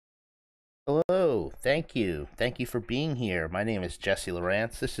Hello, thank you. Thank you for being here. My name is Jesse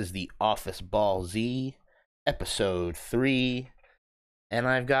Lawrence. This is the Office Ball Z, episode 3, and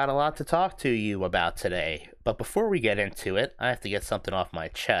I've got a lot to talk to you about today. But before we get into it, I have to get something off my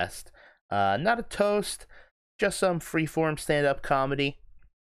chest. Not a toast, just some freeform stand up comedy.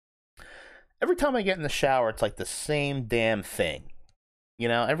 Every time I get in the shower, it's like the same damn thing.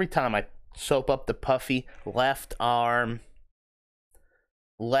 Every time I soap up the puffy left arm,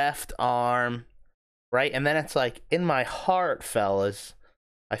 right? And then it's like in my heart, fellas,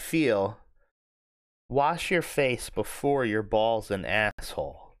 I feel wash your face before your balls and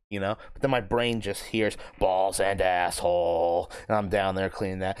asshole, But then my brain just hears balls and asshole, and I'm down there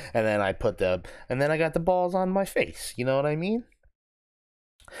cleaning that, and then I got the balls on my face. You know what I mean?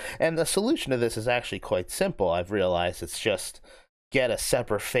 And the solution to this is actually quite simple. I've realized it's just get a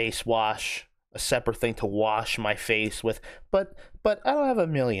separate face wash, a separate thing to wash my face with. But I don't have $1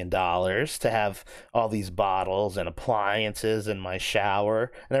 million to have all these bottles and appliances in my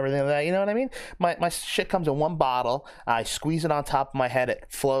shower and everything like that. You know what I mean? My shit comes in one bottle. I squeeze it on top of my head. It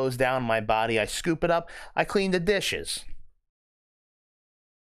flows down my body. I scoop it up. I clean the dishes.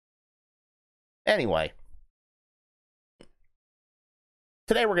 Anyway,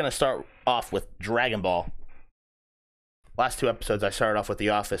 today we're going to start off with Dragon Ball. Last two episodes I started off with The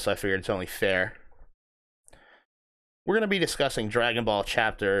Office, so I figured it's only fair. We're going to be discussing Dragon Ball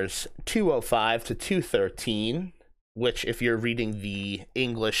chapters 205 to 213, which, if you're reading the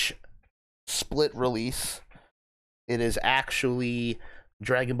English split release, it is actually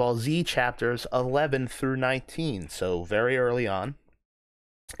Dragon Ball Z chapters 11 through 19, so very early on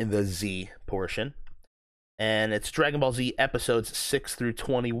in the Z portion. And it's Dragon Ball Z episodes 6 through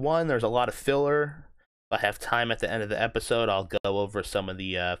 21. There's a lot of filler. If I have time at the end of the episode, I'll go over some of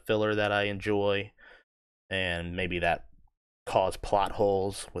the filler that I enjoy, and maybe that cause plot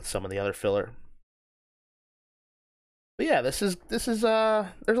holes with some of the other filler. But yeah, this is there's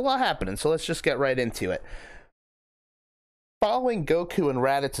a lot happening, so let's just get right into it. Following Goku and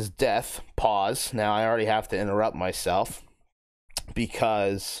Raditz's death, pause. Now I already have to interrupt myself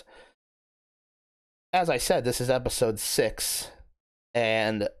because, as I said, this is episode 6,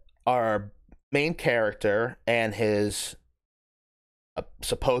 and our main character and his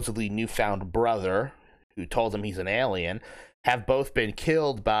supposedly newfound brother, who told him he's an alien, have both been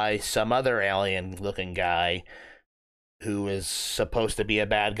killed by some other alien-looking guy who is supposed to be a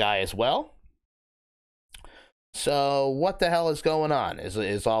bad guy as well. So what the hell is going on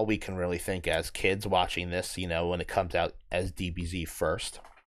is all we can really think as kids watching this, when it comes out as DBZ first.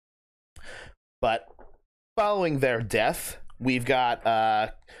 But following their death, we've got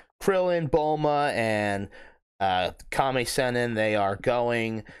Krillin, Bulma, and Kame Sennin. They are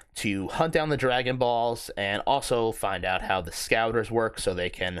going to hunt down the Dragon Balls and also find out how the Scouters work so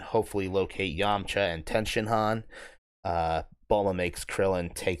they can hopefully locate Yamcha and Tenshinhan. Bulma makes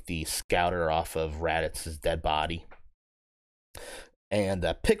Krillin take the Scouter off of Raditz's dead body. And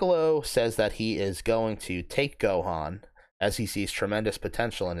Piccolo says that he is going to take Gohan as he sees tremendous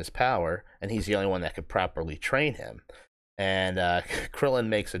potential in his power, and he's the only one that could properly train him. And Krillin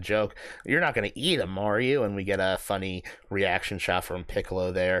makes a joke, "You're not going to eat him, are you?" And we get a funny reaction shot from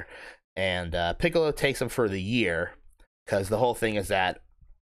Piccolo there. And Piccolo takes him for the year, because the whole thing is that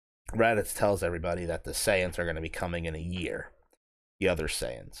Raditz tells everybody that the Saiyans are going to be coming in a year, the other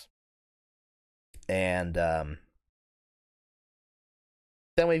Saiyans. And then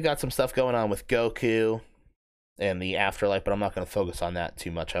we've got some stuff going on with Goku and the afterlife, but I'm not going to focus on that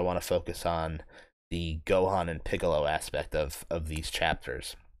too much. I want to focus on the Gohan and Piccolo aspect of these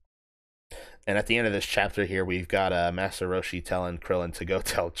chapters. And at the end of this chapter here, we've got Master Roshi telling Krillin to go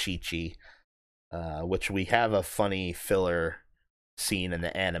tell Chi-Chi, which we have a funny filler scene in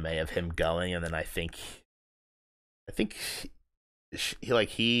the anime of him going, and then I think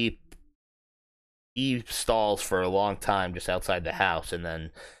he stalls for a long time just outside the house, and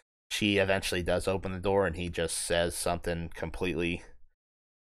then she eventually does open the door, and he just says something completely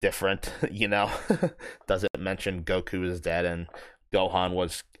different, doesn't mention Goku is dead and Gohan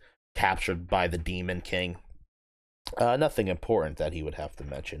was captured by the Demon King. Nothing important that he would have to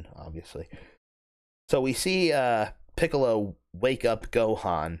mention, obviously. So we see Piccolo wake up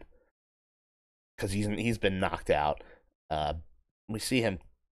Gohan because he's been knocked out. We see him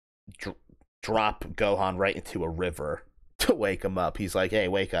drop Gohan right into a river to wake him up. He's like, "Hey,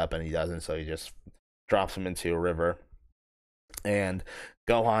 wake up," and he doesn't, so he just drops him into a river. And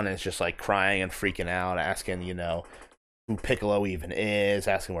Gohan is just like crying and freaking out, asking, who Piccolo even is,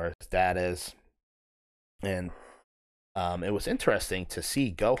 asking where his dad is. And it was interesting to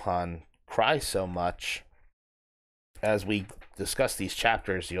see Gohan cry so much as we discuss these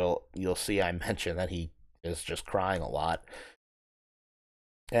chapters, you'll see I mention that he is just crying a lot.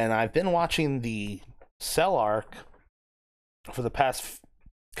 And I've been watching the Cell arc for the past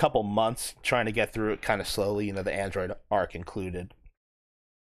couple months, trying to get through it kind of slowly, the Android arc included.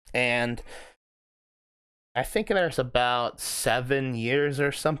 And I think there's about 7 years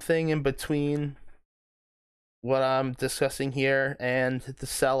or something in between what I'm discussing here and the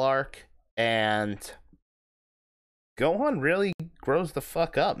Cell arc. And Gohan really grows the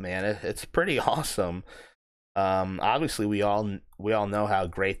fuck up, man. It's pretty awesome. Obviously we all know how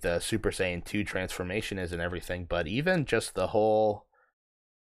great the Super Saiyan 2 transformation is and everything, but even just the whole,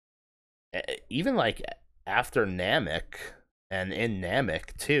 even like after Namek and in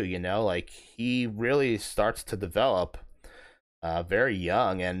Namek too, like he really starts to develop very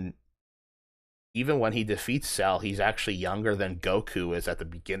young, and even when he defeats Cell, he's actually younger than Goku is at the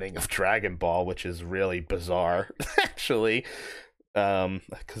beginning of Dragon Ball, which is really bizarre actually,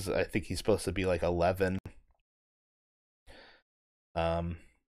 because I think he's supposed to be like 11.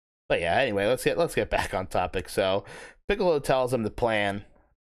 But yeah, anyway, let's get back on topic. So Piccolo tells him the plan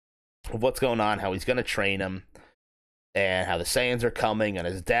of what's going on, how he's going to train him, and how the Saiyans are coming, and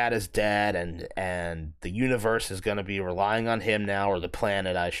his dad is dead, and the universe is going to be relying on him now, or the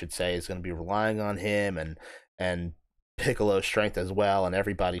planet, I should say, is going to be relying on him, and Piccolo's strength as well, and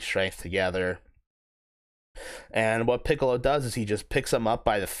everybody's strength together. And what Piccolo does is he just picks him up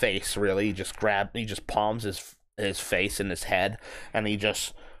by the face, really. He just palms his face and his head, and he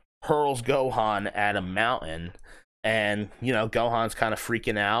just hurls Gohan at a mountain. And Gohan's kind of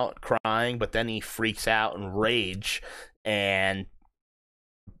freaking out, crying, but then he freaks out in rage and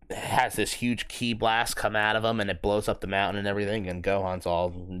has this huge ki blast come out of him, and it blows up the mountain and everything, and Gohan's all,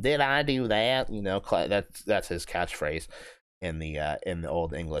 "Did I do that?" That's his catchphrase in the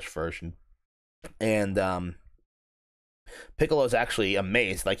old English version. And Piccolo's actually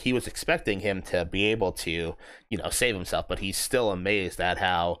amazed. Like, he was expecting him to be able to, save himself, but he's still amazed at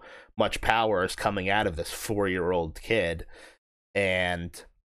how much power is coming out of this 4-year-old kid. And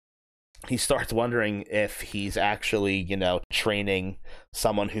he starts wondering if he's actually, training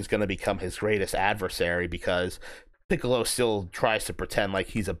someone who's going to become his greatest adversary, because Piccolo still tries to pretend like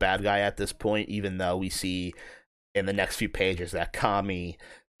he's a bad guy at this point, even though we see in the next few pages that Kami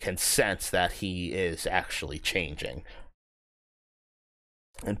can sense that he is actually changing.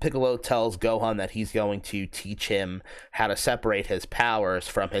 And Piccolo tells Gohan that he's going to teach him how to separate his powers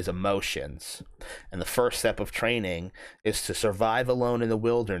from his emotions. And the first step of training is to survive alone in the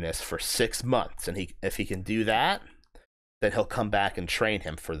wilderness for 6 months. And if he can do that, then he'll come back and train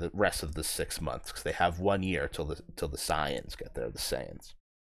him for the rest of the 6 months, because they have 1 year till the Saiyans get there, the Saiyans.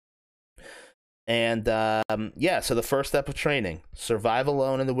 And so the first step of training, survive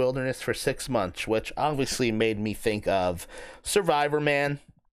alone in the wilderness for 6 months, which obviously made me think of Survivor Man,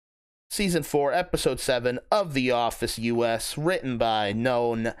 Season 4, Episode 7 of The Office US, written by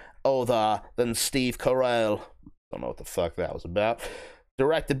none other than Steve Carell. Don't know what the fuck that was about.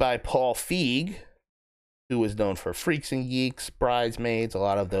 Directed by Paul Feig, who is known for Freaks and Geeks, Bridesmaids, a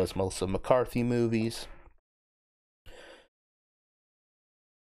lot of those Melissa McCarthy movies.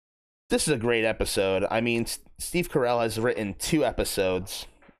 This is a great episode. I mean, Steve Carell has written 2 episodes,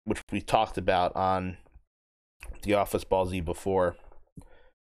 which we talked about on The Office Ball Z before.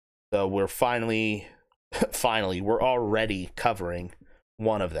 So we're finally, we're already covering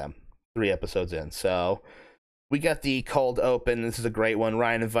one of them, 3 episodes in. So we got the cold open. This is a great one.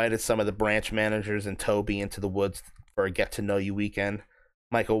 Ryan invited some of the branch managers and Toby into the woods for a get-to-know-you weekend.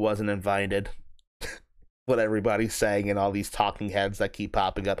 Michael wasn't invited. What everybody's saying and all these talking heads that keep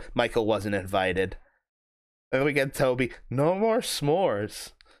popping up. Michael wasn't invited. And then we get Toby, no more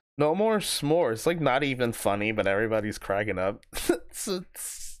s'mores. No more s'mores. It's like not even funny, but everybody's cracking up.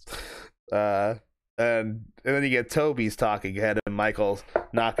 And then you get Toby's talking head and Michael's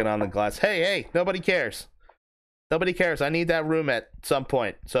knocking on the glass. Hey, nobody cares. Nobody cares. I need that room at some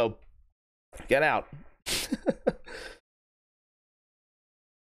point. So get out.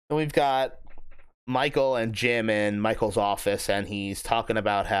 And we've got Michael and Jim in Michael's office, and he's talking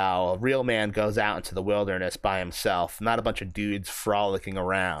about how a real man goes out into the wilderness by himself, not a bunch of dudes frolicking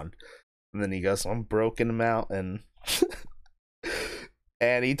around. And then he goes, I'm Broken Mountain.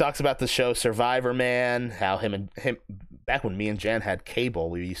 And he talks about the show Survivor Man, how him back when me and Jen had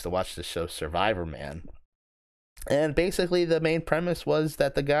cable, we used to watch the show Survivor Man. And basically the main premise was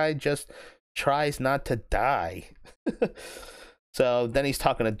that the guy just tries not to die. So then he's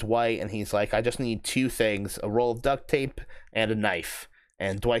talking to Dwight, and he's like, I just need 2 things, a roll of duct tape and a knife.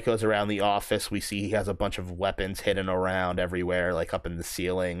 And Dwight goes around the office. We see he has a bunch of weapons hidden around everywhere, like up in the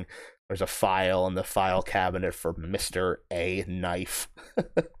ceiling. there's a file in the file cabinet for Mr. A Knife.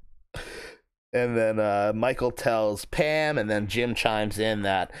 And then Michael tells Pam, and then Jim chimes in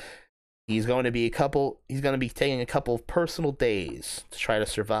that he's going to be taking a couple of personal days to try to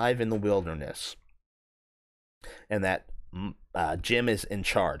survive in the wilderness. And that Jim is in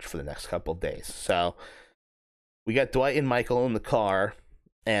charge for the next couple of days. So we got Dwight and Michael in the car,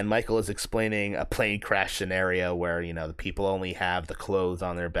 and Michael is explaining a plane crash scenario where, the people only have the clothes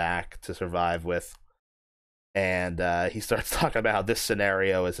on their back to survive with. And he starts talking about how this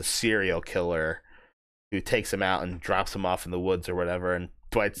scenario is a serial killer who takes him out and drops him off in the woods or whatever. And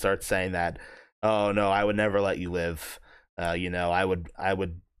Dwight starts saying that, oh no, I would never let you live. I would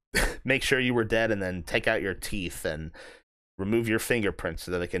make sure you were dead and then take out your teeth and remove your fingerprints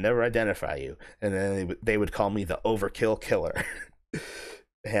so that they can never identify you. And then they would call me the overkill killer.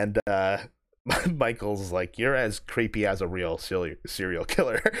 And Michael's like, you're as creepy as a real serial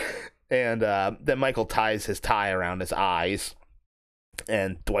killer. And then Michael ties his tie around his eyes,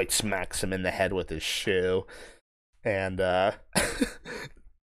 and Dwight smacks him in the head with his shoe. And they're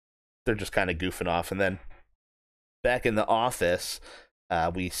just kind of goofing off. And then back in the office,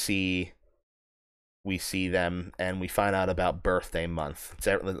 we see them, and we find out about birthday month.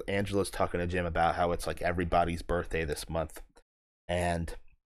 Angela's talking to Jim about how it's like everybody's birthday this month. And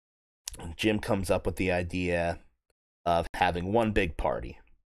Jim comes up with the idea of having one big party,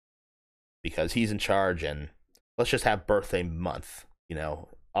 because he's in charge, and let's just have birthday month,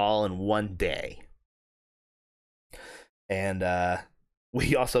 all in one day. And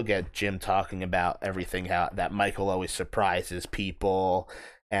we also get Jim talking about everything, how that Michael always surprises people,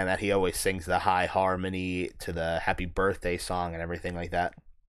 and that he always sings the high harmony to the happy birthday song and everything like that.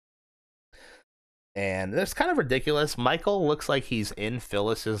 And it's kind of ridiculous. Michael looks like he's in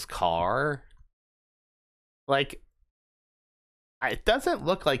Phyllis's car. Like, it doesn't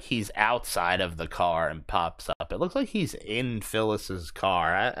look like he's outside of the car and pops up. It looks like he's in Phyllis's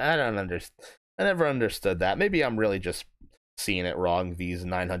car. I don't understand. I never understood that. Maybe I'm really just seeing it wrong these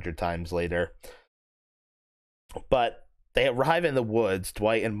 900 times later. But they arrive in the woods,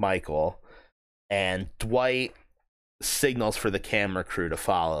 Dwight and Michael, and Dwight signals for the camera crew to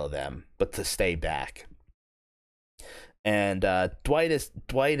follow them, but to stay back. And Dwight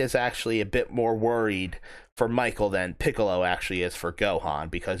is actually a bit more worried for Michael than Piccolo actually is for Gohan,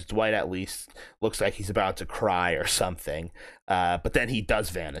 because Dwight at least looks like he's about to cry or something. But then he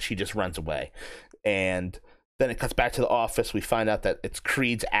does vanish. He just runs away. And then it cuts back to the office. We find out that it's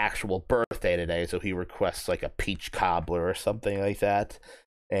Creed's actual birthday today, so he requests like a peach cobbler or something like that.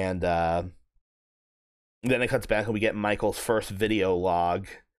 And then it cuts back and we get Michael's first video log.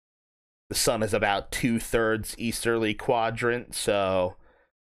 The sun is about 2/3 easterly quadrant, so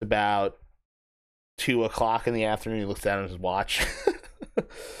it's about 2:00 in the afternoon. He looks down at his watch.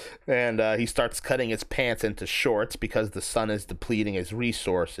 And he starts cutting his pants into shorts because the sun is depleting his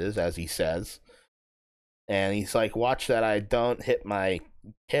resources, as he says. And he's like, watch that I don't hit my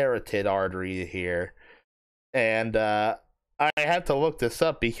carotid artery here. And I had to look this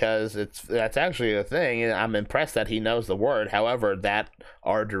up because that's actually a thing, and I'm impressed that he knows the word. However, that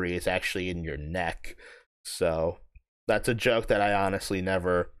artery is actually in your neck. So that's a joke that I honestly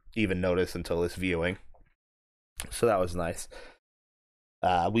never even noticed until this viewing. So that was nice.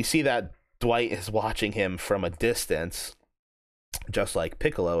 We see that Dwight is watching him from a distance, just like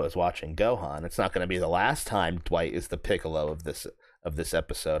Piccolo is watching Gohan. It's not going to be the last time Dwight is the Piccolo of this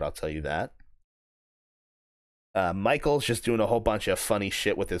episode, I'll tell you that. Michael's just doing a whole bunch of funny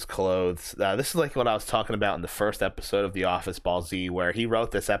shit with his clothes. This is like what I was talking about in the first episode of The Office Ball Z, where he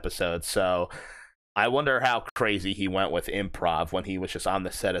wrote this episode, so I wonder how crazy he went with improv when he was just on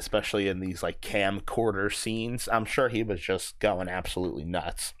the set, especially in these like camcorder scenes. I'm sure he was just going absolutely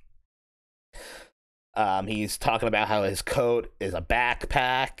nuts. He's talking about how his coat is a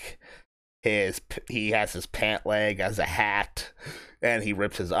backpack. He has his pant leg as a hat, and he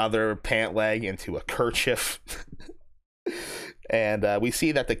rips his other pant leg into a kerchief. And we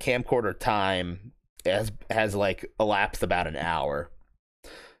see that the camcorder time has like elapsed about an hour.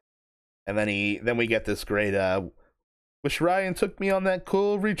 And then we get this great wish Ryan took me on that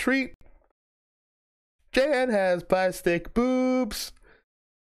cool retreat. Jan has plastic boobs.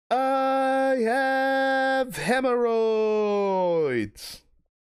 I have hemorrhoids.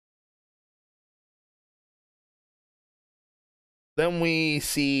 Then we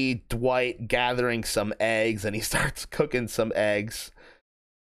see Dwight gathering some eggs, and he starts cooking some eggs.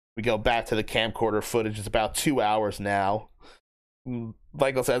 We go back to the camcorder footage. It's about 2 hours now.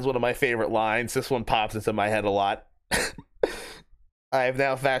 Michael says one of my favorite lines. This one pops into my head a lot. I have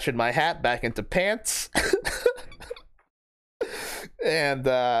now fashioned my hat back into pants. And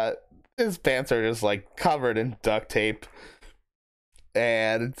his pants are just like covered in duct tape,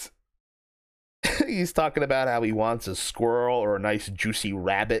 and he's talking about how he wants a squirrel or a nice juicy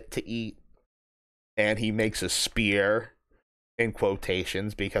rabbit to eat, and he makes a spear in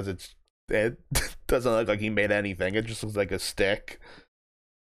quotations because it doesn't look like he made anything. It just looks like a stick.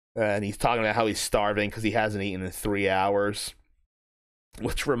 And he's talking about how he's starving because he hasn't eaten in 3 hours,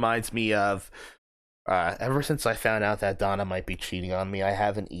 which reminds me of ever since I found out that Donna might be cheating on me, I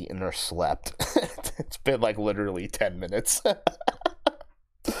haven't eaten or slept. It's been like literally 10 minutes.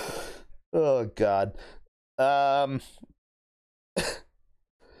 Oh God.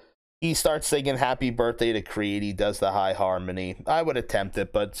 He starts singing happy birthday to Creed. He does the high harmony. I would attempt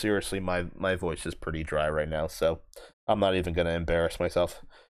it, but seriously, my voice is pretty dry right now, so I'm not even going to embarrass myself.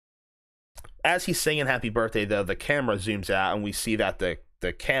 As he's singing happy birthday, though, the camera zooms out, and we see that the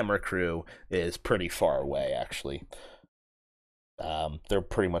camera crew is pretty far away, actually. They're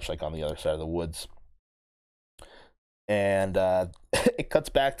pretty much like on the other side of the woods. And it cuts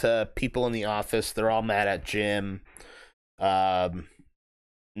back to people in the office. They're all mad at Jim.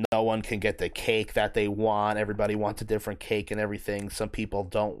 No one can get the cake that they want. Everybody wants a different cake and everything. Some people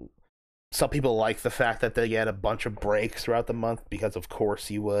don't. Some people like the fact that they get a bunch of breaks throughout the month because, of course,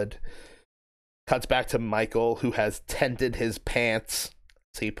 he would. Cuts back to Michael, who has tented his pants,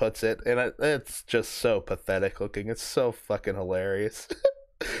 as he puts it. And it's just so pathetic looking. It's so fucking hilarious.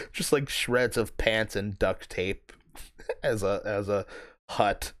 Just like shreds of pants and duct tape as a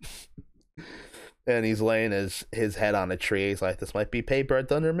hut. And he's laying his head on a tree. He's like, this might be paper at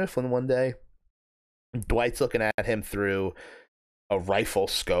Dunder Mifflin one day. Dwight's looking at him through a rifle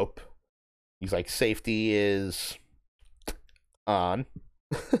scope. He's like, safety is on.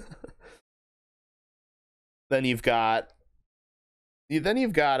 Then you've got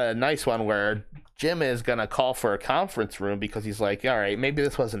a nice one where Jim is going to call for a conference room because he's like, all right, maybe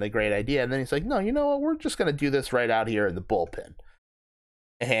this wasn't a great idea. And then he's like, no, you know what? We're just going to do this right out here in the bullpen.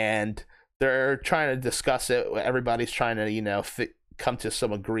 And they're trying to discuss it. Everybody's trying to, come to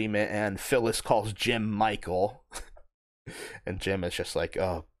some agreement. And Phyllis calls Jim Michael. And Jim is just like,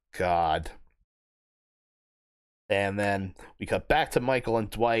 oh, God. And then we cut back to Michael and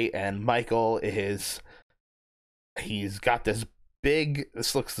Dwight. And Michael he's got this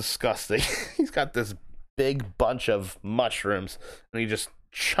looks disgusting. He's got this big bunch of mushrooms. And he just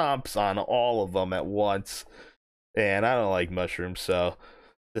chomps on all of them at once. And I don't like mushrooms, so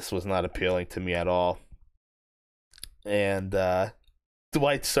this was not appealing to me at all. And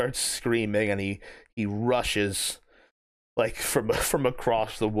Dwight starts screaming, and he rushes like from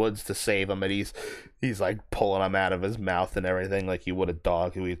across the woods to save him, and he's like pulling him out of his mouth and everything like you would a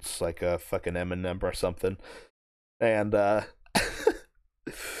dog who eats like a fucking M&M or something. And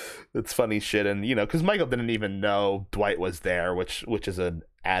it's funny shit, and because Michael didn't even know Dwight was there, which is an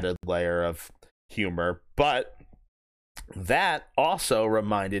added layer of humor, but that also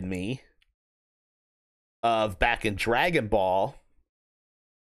reminded me of back in Dragon Ball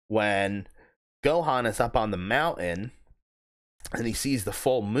when Gohan is up on the mountain and he sees the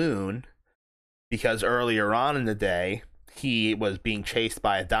full moon because earlier on in the day he was being chased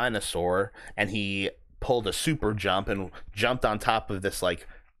by a dinosaur and he pulled a super jump and jumped on top of this like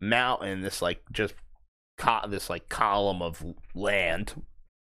mountain, this like just this like column of land,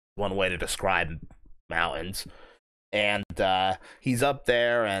 one way to describe mountains. And he's up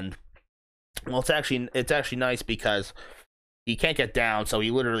there, and well, it's actually nice because he can't get down, so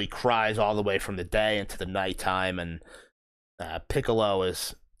he literally cries all the way from the day into the nighttime. And Piccolo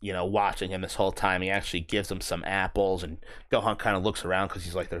is watching him this whole time. He actually gives him some apples, and Gohan kind of looks around because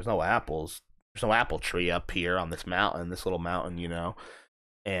he's like, "There's no apples. There's no apple tree up here on this mountain, this little mountain,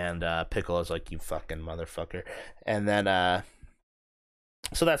 And Piccolo's like, "You fucking motherfucker," and then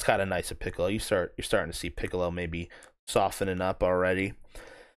so that's kind of nice of Piccolo. You're starting to see Piccolo maybe softening up already.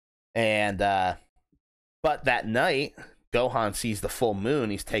 And but that night, Gohan sees the full moon.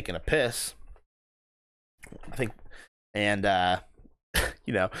 He's taking a piss, I think, and I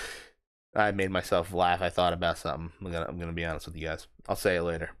made myself laugh. I thought about something. I'm gonna be honest with you guys. I'll say it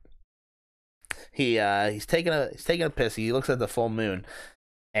later. He's taking a piss. He looks at the full moon,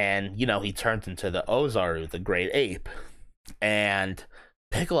 and he turns into the Ozaru, the great ape, and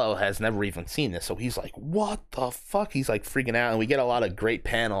Piccolo has never even seen this, so he's like, what the fuck? He's like freaking out, and we get a lot of great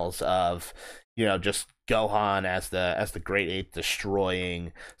panels of, just Gohan as the great ape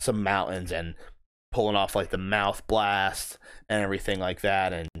destroying some mountains and pulling off like the mouth blast and everything like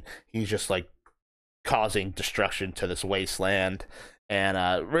that, and he's just like causing destruction to this wasteland, and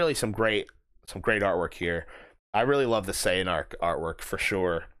really some great artwork here. I really love the Saiyan artwork for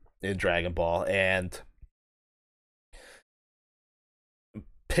sure in Dragon Ball, and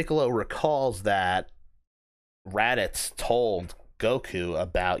Piccolo recalls that Raditz told Goku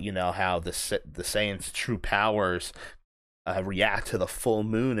about, how the Saiyan's true powers react to the full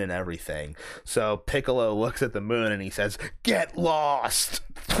moon and everything. So Piccolo looks at the moon and he says, "Get lost,"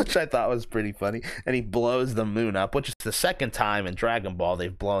 which I thought was pretty funny. And he blows the moon up, which is the second time in Dragon Ball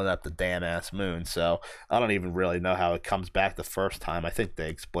they've blown up the damn ass moon. So I don't even really know how it comes back the first time. I think they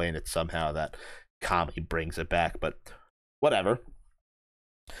explained it somehow that Kami brings it back, but whatever.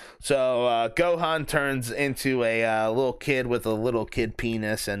 So Gohan turns into a little kid with a little kid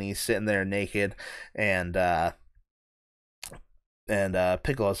penis, and he's sitting there naked, and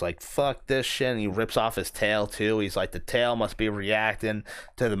Piccolo's like, "Fuck this shit," and he rips off his tail too. He's like, "The tail must be reacting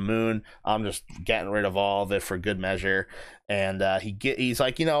to the moon. I'm just getting rid of all of it for good measure." And he's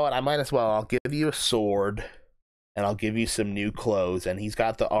like, "You know what? I might as well. I'll give you a sword, and I'll give you some new clothes." And he's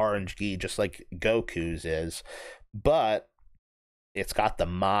got the orange gi just like Goku's is, but it's got the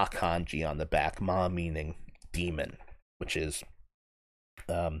Ma kanji on the back. Ma meaning demon, which is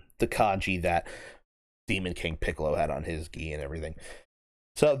the kanji that Demon King Piccolo had on his gi and everything.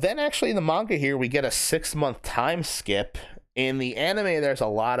 So then actually in the manga here, we get a 6-month time skip. In the anime, there's a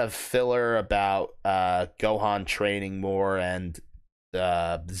lot of filler about Gohan training more and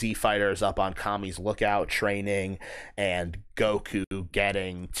Z Fighters up on Kami's lookout training and Goku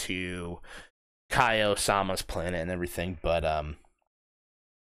getting to Kaio-sama's planet and everything. But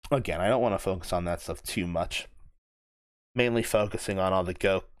again, I don't want to focus on that stuff too much. Mainly focusing on all the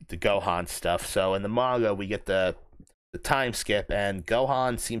Gohan stuff. So in the manga, we get the time skip, and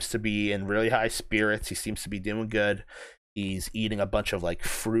Gohan seems to be in really high spirits. He seems to be doing good. He's eating a bunch of like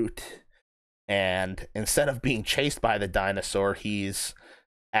fruit, and instead of being chased by the dinosaur, he's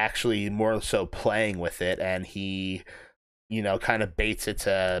actually more so playing with it, and he, kind of baits it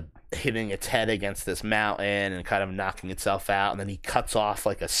to hitting its head against this mountain and kind of knocking itself out, and then he cuts off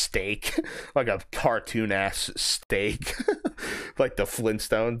like a steak, like a cartoon-ass steak, like the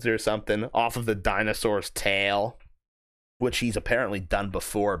Flintstones or something, off of the dinosaur's tail, which he's apparently done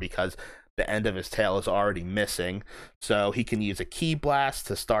before because the end of his tail is already missing. So he can use a ki blast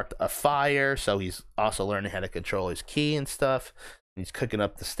to start a fire, so he's also learning how to control his ki and stuff. He's cooking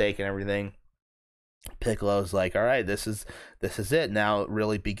up the steak and everything. Piccolo's like, "All right, this is it. Now it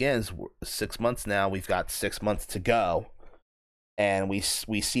really begins. 6 months now. We've got 6 months to go." And we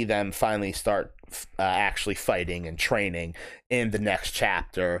see them finally start actually fighting and training in the next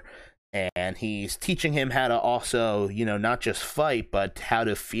chapter. And he's teaching him how to also, not just fight, but how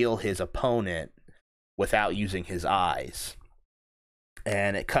to feel his opponent without using his eyes.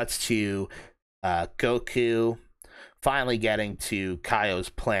 And it cuts to Goku finally getting to Kaio's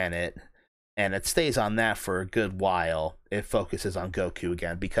planet. And it stays on that for a good while. It focuses on Goku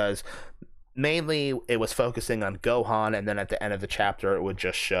again, because mainly it was focusing on Gohan, and then at the end of the chapter it would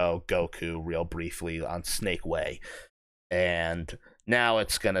just show Goku real briefly on Snake Way. And now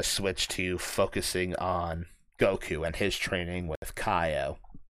it's going to switch to focusing on Goku and his training with Kaio.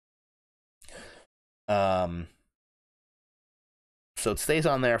 So it stays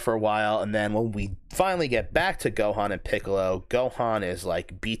on there for a while, and then when we finally get back to Gohan and Piccolo, Gohan is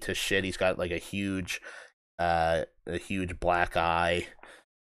like beat to shit. He's got like a huge black eye,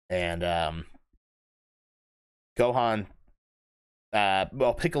 and Gohan,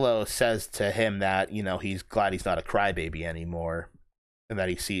 Piccolo says to him that he's glad he's not a crybaby anymore, and that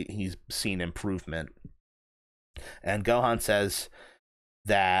he's seen improvement. And Gohan says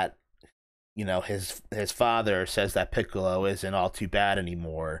that his father says that Piccolo isn't all too bad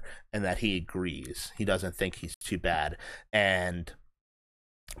anymore, and that he agrees. He doesn't think he's too bad. And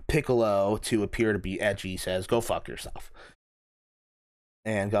Piccolo, to appear to be edgy, says, "Go fuck yourself."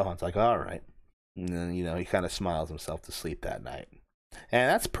 And Gohan's like, "All right." And then, he kind of smiles himself to sleep that night.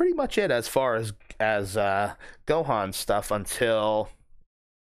 And that's pretty much it as far as Gohan stuff until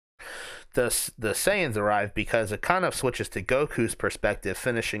the Saiyans arrive, because it kind of switches to Goku's perspective,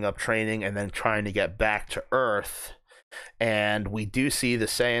 finishing up training and then trying to get back to Earth. And we do see the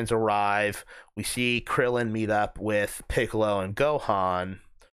Saiyans arrive. We see Krillin meet up with Piccolo and Gohan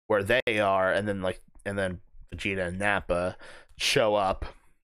where they are, and then Vegeta and Nappa show up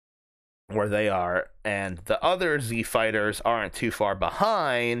where they are, and the other Z fighters aren't too far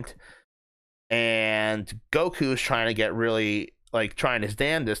behind, and Goku's trying to get really trying his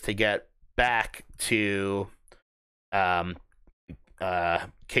damnedest to get back to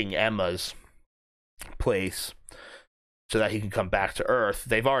King Emma's place so that he can come back to Earth.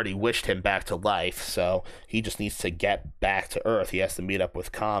 They've already wished him back to life, so he just needs to get back to Earth. He has to meet up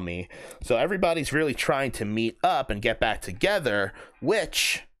with Kami. So everybody's really trying to meet up and get back together,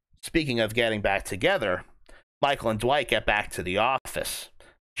 which, speaking of getting back together, Michael and Dwight get back to the office.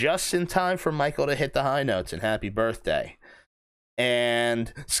 just in time for Michael to hit the high notes and happy birthday.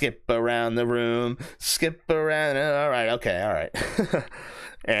 And skip around the room, skip around. All right, okay, all right.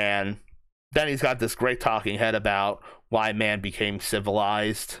 And then he's got this great talking head about why man became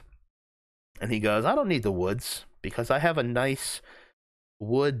civilized. And he goes, I don't need the woods because I have a nice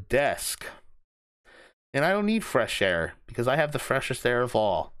wood desk. And I don't need fresh air because I have the freshest air of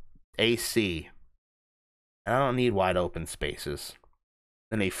all, AC. And I don't need wide open spaces.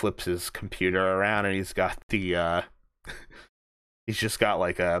 Then he flips his computer around and he's got the, he's just got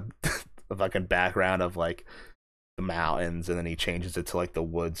like a fucking background of like the mountains, and then he changes it to like the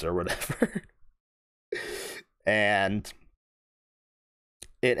woods or whatever. And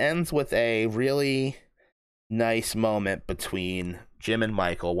it ends with a really nice moment between Jim and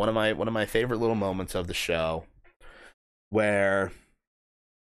Michael. One of my favorite little moments of the show, where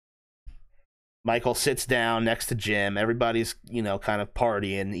Michael sits down next to Jim. Everybody's, kind of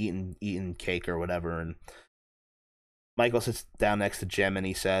partying, eating cake or whatever, and Michael sits down next to Jim and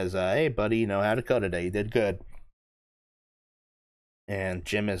he says, hey buddy, how'd it go today? You did good. And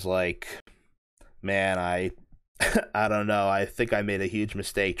Jim is like, man, I don't know. I think I made a huge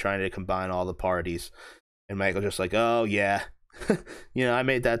mistake trying to combine all the parties. And Michael just like, oh yeah, I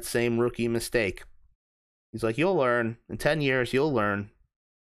made that same rookie mistake. He's like, you'll learn. In 10 years, you'll learn.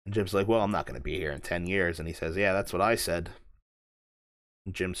 And Jim's like, well, I'm not going to be here in 10 years. And he says, yeah, that's what I said.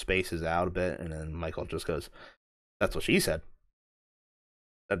 And Jim spaces out a bit, and then Michael just goes, that's what she said.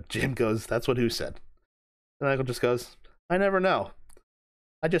 And Jim goes, that's what who said? And Michael just goes, I never know.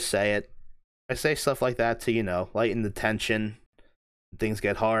 I just say it. I say stuff like that to, lighten the tension. Things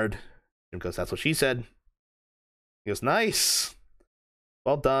get hard. Jim goes, that's what she said. He goes, nice.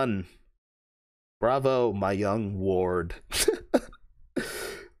 Well done. Bravo, my young ward.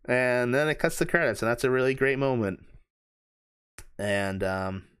 And then it cuts the credits, and that's a really great moment. And,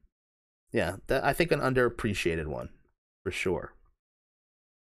 yeah, I think an underappreciated one, for sure.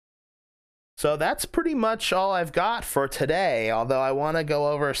 So that's pretty much all I've got for today, although I want to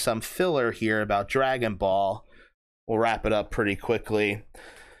go over some filler here about Dragon Ball. We'll wrap it up pretty quickly.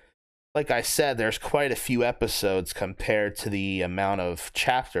 Like I said, there's quite a few episodes compared to the amount of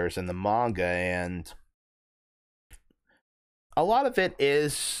chapters in the manga, and a lot of it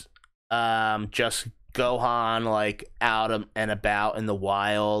is just Gohan, like, out and about in the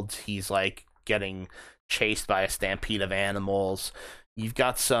wild. He's, like, getting chased by a stampede of animals. You've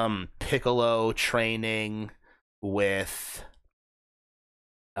got some Piccolo training with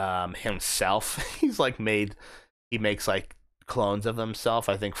himself. He makes, like, clones of himself,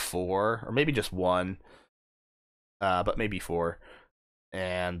 I think 4, or maybe just 1, but maybe 4.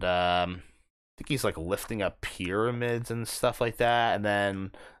 And I think he's, like, lifting up pyramids and stuff like that. And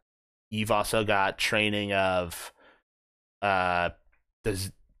then you've also got training of the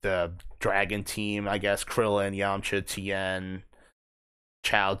Dragon Team, I guess, Krillin, Yamcha, Tien,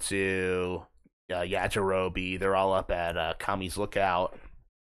 Chaozu, Yajirobe. They're all up at Kami's Lookout,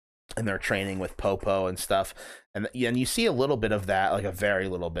 and they're training with Popo and stuff. And you see a little bit of that, like a very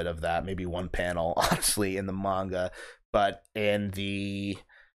little bit of that, maybe one panel, honestly, in the manga. But in the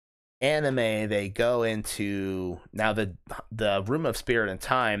anime, they go into, now the Room of Spirit and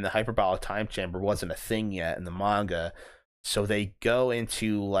Time, the hyperbolic time chamber, wasn't a thing yet in the manga, so they go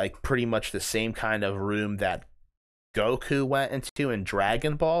into like pretty much the same kind of room that Goku went into in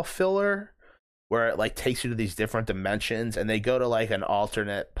Dragon Ball filler, where it like takes you to these different dimensions, and they go to like an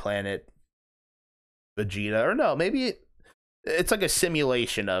alternate planet Vegeta, or no, maybe it's like a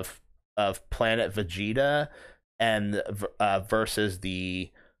simulation of planet Vegeta, and versus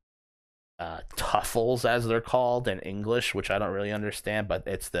the Tuffles, as they're called in English, which I don't really understand, but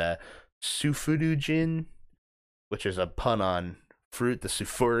it's the Sufurujin, which is a pun on fruit, the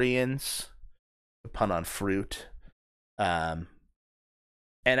Sufurians, a pun on fruit. And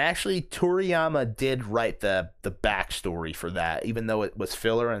actually, Toriyama did write the backstory for that. Even though it was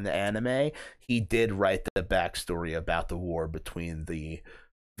filler in the anime, he did write the backstory about the war between the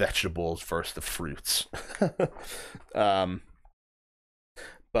vegetables versus the fruits.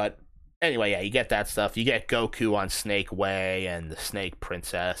 But anyway, yeah, you get that stuff. You get Goku on Snake Way and the Snake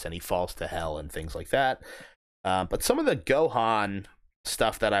Princess, and he falls to hell and things like that. But some of the Gohan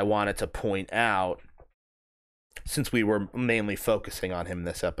stuff that I wanted to point out, since we were mainly focusing on him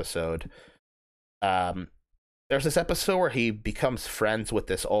this episode, there's this episode where he becomes friends with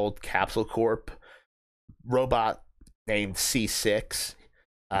this old Capsule Corp robot named C6.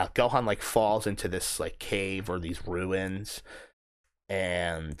 Gohan like falls into this like cave or these ruins,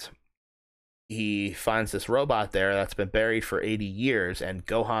 and he finds this robot there that's been buried for 80 years, and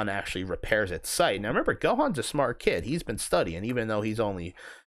Gohan actually repairs its site. Now remember, Gohan's a smart kid. He's been studying, even though he's only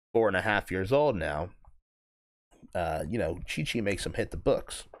 4.5 years old now, you know, Chi-Chi makes him hit the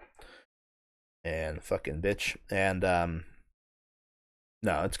books. And fucking bitch. And,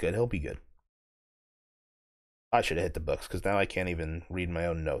 no, it's good. He'll be good. I should have hit the books, because now I can't even read my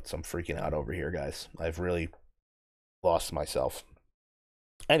own notes. I'm freaking out over here, guys. I've really lost myself.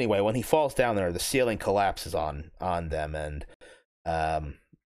 Anyway, when he falls down there, the ceiling collapses on them, and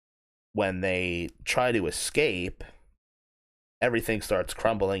when they try to escape, everything starts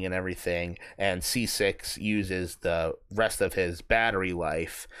crumbling and everything, and C6 uses the rest of his battery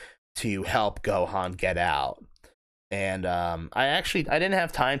life to help Gohan get out. And I didn't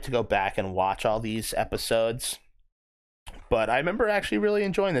have time to go back and watch all these episodes, but I remember actually really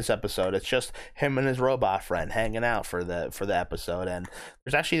enjoying this episode. It's just him and his robot friend hanging out for the episode, and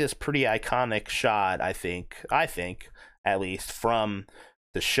there's actually this pretty iconic shot, I think at least, from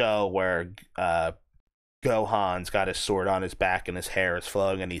the show where Gohan's got his sword on his back and his hair is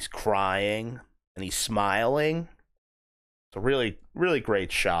flowing and he's crying and he's smiling. It's a really, really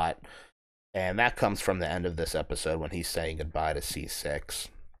great shot. And that comes from the end of this episode when he's saying goodbye to C6.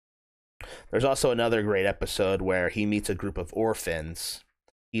 There's also another great episode where he meets a group of orphans.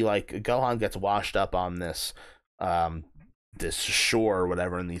 Gohan gets washed up on this this shore or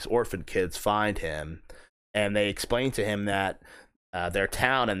whatever, and these orphan kids find him, and they explain to him that their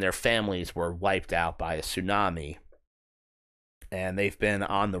town and their families were wiped out by a tsunami, and they've been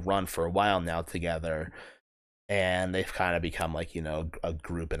on the run for a while now together. And they've kind of become like, you know, a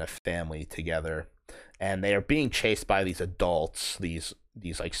group and a family together. And they are being chased by these adults, these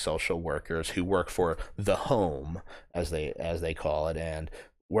like social workers who work for the home, as they call it, and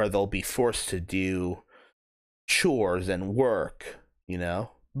where they'll be forced to do chores and work, you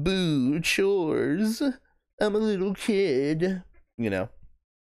know? Boo, chores. I'm a little kid. You know,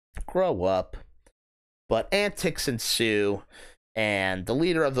 grow up. But antics ensue. And the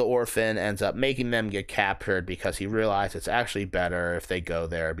leader of the orphan ends up making them get captured because he realized it's actually better if they go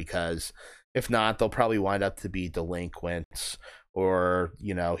there, because if not, they'll probably wind up to be delinquents, or,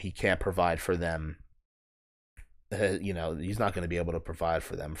 you know, he can't provide for them. You know, he's not going to be able to provide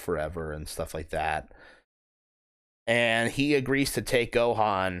for them forever and stuff like that. And he agrees to take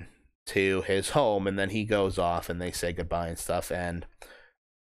Gohan to his home, and then he goes off and they say goodbye and stuff. And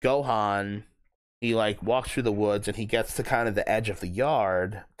Gohan, he like walks through the woods and he gets to kind of the edge of the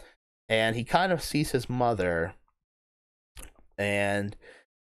yard, and he kind of sees his mother. And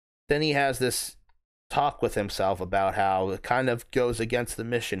then he has this talk with himself about how it kind of goes against the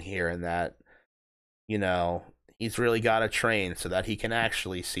mission here, and that, you know, he's really got to train so that he can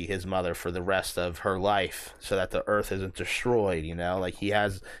actually see his mother for the rest of her life, so that the earth isn't destroyed, you know? Like, he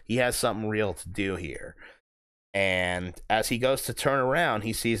has something real to do here. And as he goes to turn around,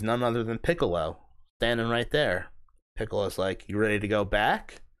 he sees none other than Piccolo standing right there. Piccolo's like, "You ready to go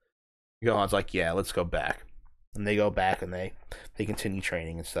back?" Gohan's like, "Yeah, let's go back." And they go back and they continue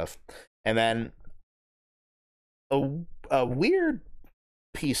training and stuff. And then a weird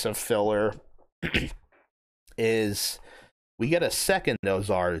piece of filler is we get a second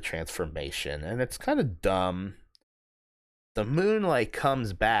Ozaru transformation, and it's kind of dumb. The moon like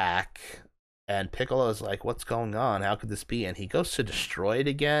comes back, and Piccolo's like, "What's going on? How could this be?" And he goes to destroy it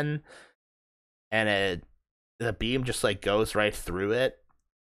again, and the beam just like goes right through it,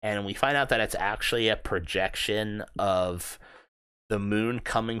 and we find out that it's actually a projection of the moon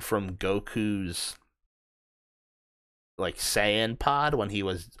coming from Goku's like Saiyan pod when he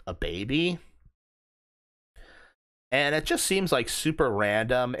was a baby. And it just seems like super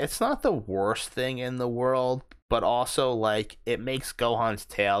random. It's not the worst thing in the world, but also like it makes Gohan's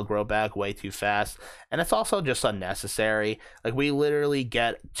tail grow back way too fast, and it's also just unnecessary. Like, we literally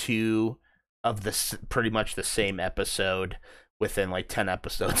get two of this pretty much the same episode within like 10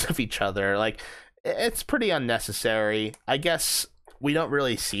 episodes of each other. Like, it's pretty unnecessary. I guess we don't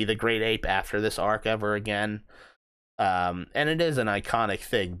really see the Great Ape after this arc ever again, and it is an iconic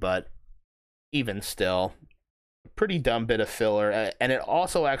thing, but even still, pretty dumb bit of filler. And it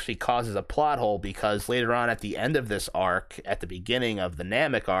also actually causes a plot hole, because later on at the end of this arc, at the beginning of the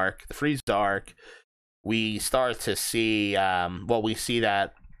Namek arc, the Frieza arc, we start to see we see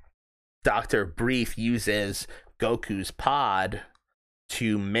that Dr. Brief uses Goku's pod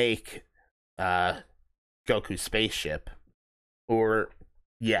to make Goku's spaceship. Or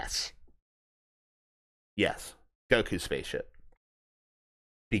yes, Goku's spaceship,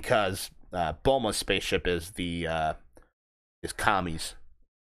 because Bulma's spaceship is Kami's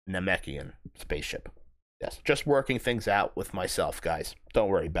Namekian spaceship. Yes, just working things out with myself, guys. Don't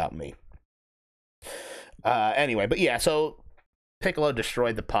worry about me. Anyway, but yeah, so Piccolo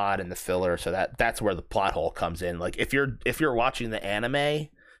destroyed the pod in the filler, so that's where the plot hole comes in. Like, if you're watching the anime,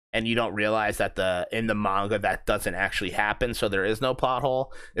 and you don't realize that in the manga that doesn't actually happen, so there is no plot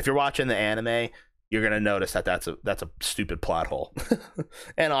hole. If you're watching the anime, you're gonna notice that that's a stupid plot hole,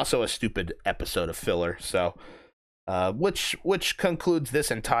 and also a stupid episode of filler. So, which concludes this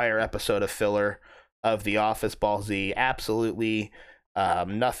entire episode of filler of The Office Ball Z. Absolutely,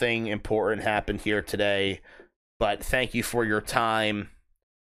 nothing important happened here today, but thank you for your time,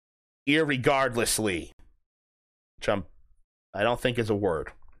 irregardlessly, which I don't think is a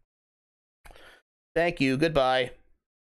word. Thank you. Goodbye.